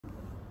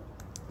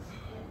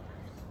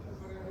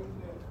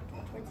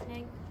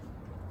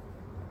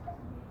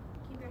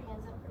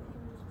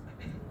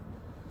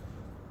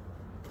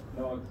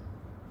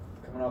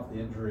the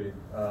injury.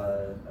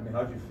 I mean,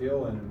 how did you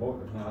feel, and what?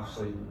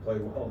 Obviously, you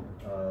played well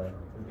at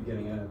the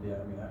beginning and at the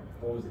end. I mean,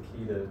 what was the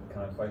key to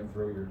kind of fighting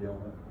through what you're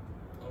dealing with?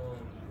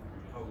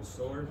 I was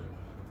sore,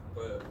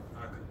 but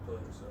I could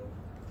play, so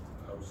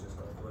I was just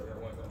gonna play. I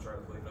wasn't gonna try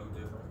to play no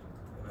different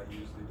than I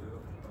usually do.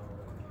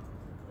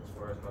 As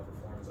far as my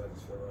performance, I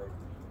just feel like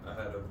I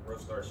had a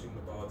rough start shooting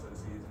the ball to the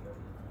season, and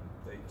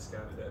they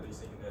scouted that, they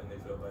seen that, and they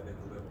felt like they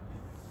could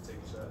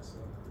take shots.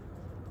 So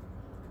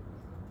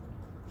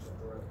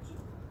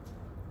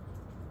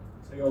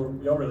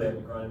y'all really had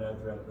to grind out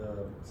throughout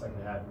the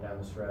second half and down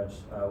the stretch.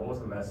 What was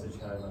the message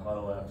kind of in the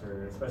huddle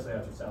after, especially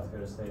after South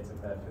Dakota State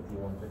took that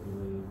 51-50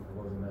 lead?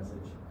 What was the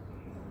message?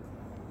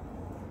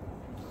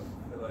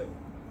 I feel like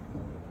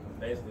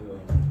basically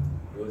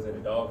it was in a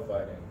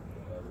dogfight, and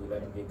we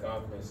let them get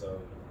confident. So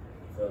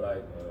I feel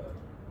like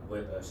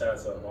with shout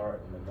out to Lamar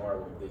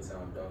with a big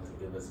time dunk to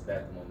give us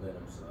back the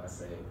momentum. So I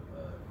say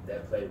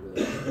that play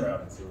really put the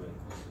crowd into it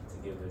to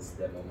give us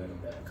that momentum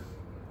back.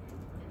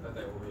 I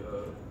think when we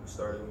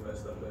started, we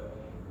messed up that.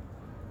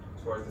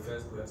 As far as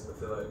defensively, I still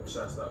feel like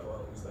shot stop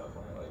falling, we stopped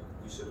playing like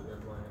we should have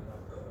been playing.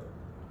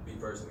 Me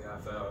personally, I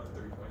fouled a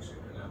 3-point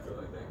shooter, and I feel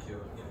like that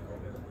killed any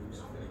momentum we was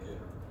going to get.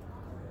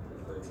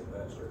 It led to a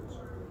bad stretch.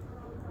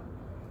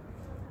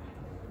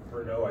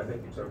 For Noah, I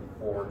think you took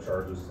 4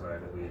 charges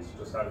tonight at least.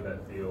 Just how did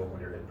that feel when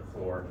you're hitting the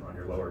floor on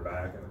your lower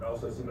back? And it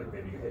also seemed like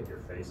maybe you hit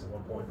your face at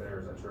one point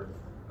there. Is that true?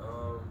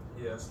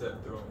 Yeah, I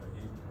stepped through him.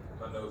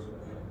 My nose was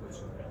hitting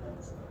him,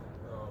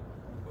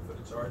 but for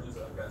the charges, I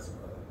got some.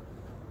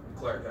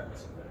 Clark got me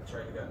some.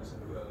 Trainer got me some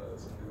new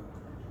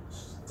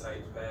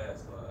tight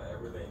pass. I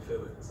really ain't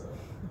feel it, so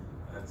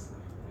honestly,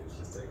 it was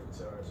just taking the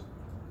charge.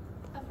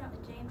 Up front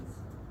with James.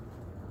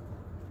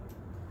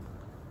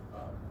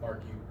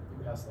 Mark, you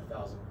passed the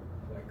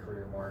 1,000-point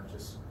career mark.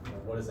 Just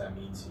what does that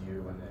mean to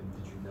you? And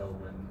did you know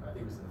when? I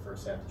think it was in the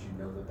first half. Did you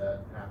know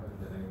that happened?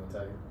 Did anyone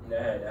tell you? No, I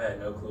had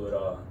no clue at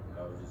all.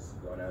 I was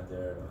just going out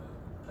there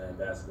playing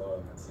basketball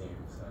with my team.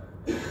 So,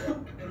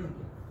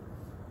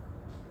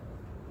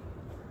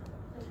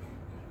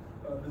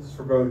 This is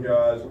for both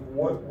guys.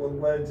 What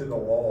led to the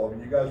lull? I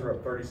mean, you guys were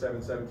up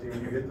 37-17.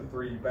 When you hit the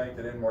 3, you banked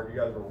it in, Mark. You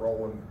guys were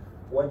rolling.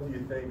 What do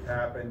you think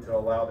happened to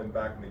allow them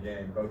back in the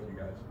game, both you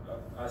guys?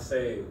 I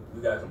say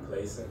we got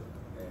complacent,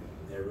 and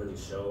it really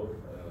showed.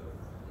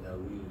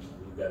 We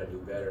got to do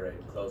better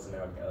at closing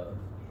out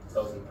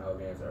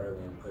games early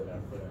and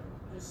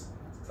just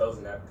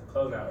closing out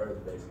early,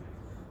 basically.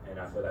 And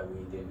I feel like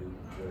we didn't do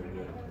really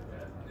good at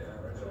that.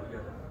 Yeah, so we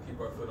got to keep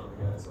our foot on the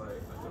gas.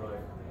 Like I feel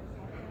like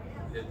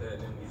we hit that,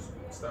 and then we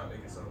stopped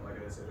making something like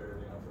I said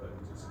earlier. I feel like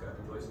we just got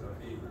complacent on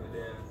E. And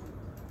then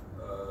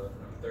number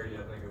 30,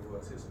 I think it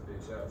was, hit some big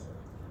shots. And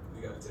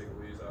we got to take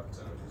away his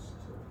opportunities.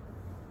 So.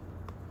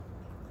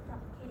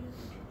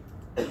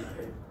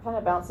 Kind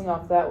of bouncing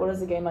off that, what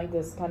does a game like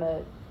this kind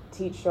of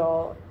teach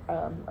y'all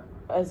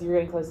as you're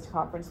getting close to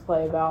conference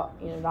play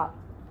about not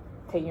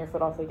taking your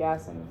foot off the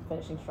gas and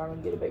finishing strong when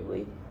you get a big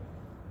lead?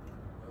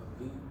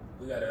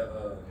 We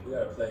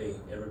gotta play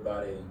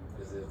everybody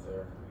as if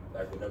they're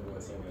like the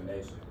 #1 team in the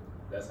nation.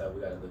 That's how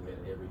we gotta look at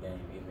every game,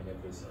 even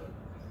if it's a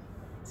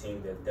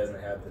team that doesn't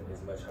have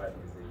as much hype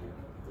as they do.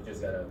 We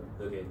just gotta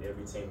look at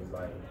every team as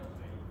like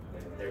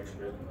they're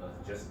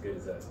just as good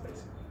as us,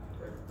 basically.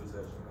 Every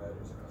possession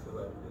matters, and I feel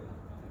like we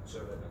didn't show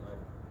that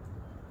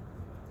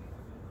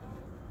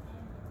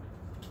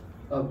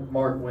tonight.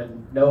 Mark,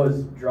 when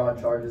Noah's drawing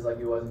charges like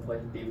he was and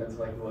playing defense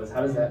like he was,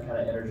 how does that kind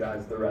of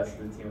energize the rest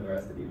of the team and the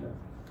rest of the defense?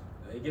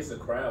 It gets the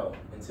crowd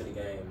into the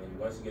game, and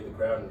once you get the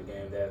crowd in the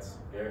game, that's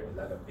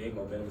like a big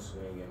momentum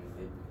swing, and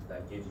it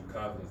like gives you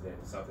confidence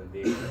that something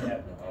big is going to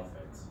happen on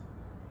offense.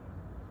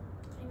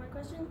 Any more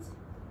questions?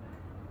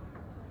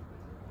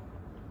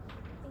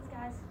 Thanks,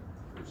 guys.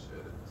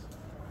 Appreciate it.